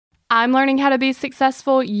I'm learning how to be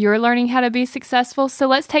successful. You're learning how to be successful. So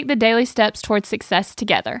let's take the daily steps towards success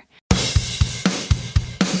together.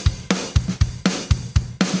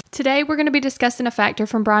 Today, we're going to be discussing a factor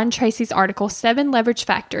from Brian Tracy's article, 7 Leverage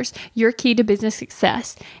Factors, Your Key to Business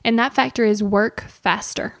Success. And that factor is work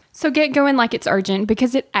faster. So get going like it's urgent,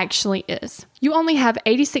 because it actually is. You only have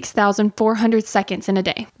 86,400 seconds in a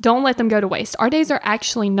day. Don't let them go to waste. Our days are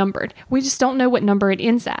actually numbered. We just don't know what number it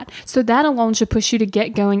ends at. So that alone should push you to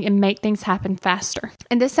get going and make things happen faster.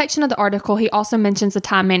 In this section of the article, he also mentions a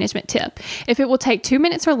time management tip. If it will take 2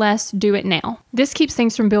 minutes or less, do it now. This keeps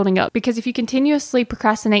things from building up, because if you continuously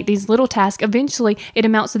procrastinate these little tasks, eventually it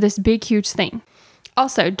amounts to this big, huge thing.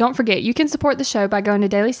 Also, don't forget, you can support the show by going to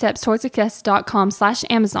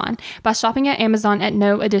dailystepstowardssuccess.com/Amazon by shopping at Amazon at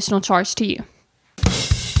no additional charge to you.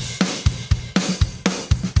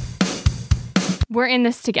 We're in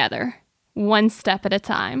this together, one step at a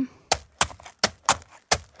time.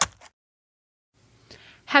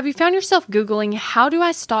 Have you found yourself Googling, how do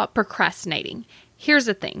I stop procrastinating? Here's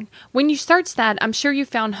the thing. When you search that, I'm sure you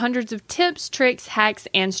found hundreds of tips, tricks, hacks,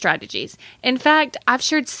 and strategies. In fact, I've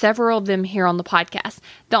shared several of them here on the podcast.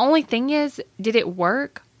 The only thing is, did it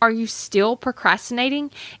work? Are you still procrastinating?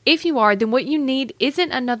 If you are, then what you need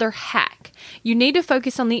isn't another hack. You need to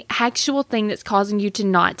focus on the actual thing that's causing you to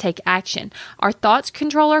not take action. Our thoughts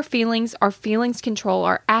control our feelings control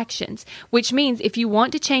our actions, which means if you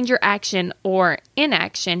want to change your action or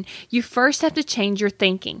inaction, you first have to change your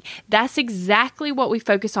thinking. That's exactly what we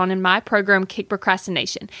focus on in my program, Kick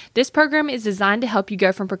Procrastination. This program is designed to help you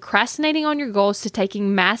go from procrastinating on your goals to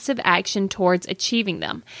taking massive action towards achieving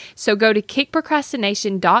them. So go to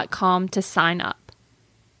kickprocrastination.com to sign up.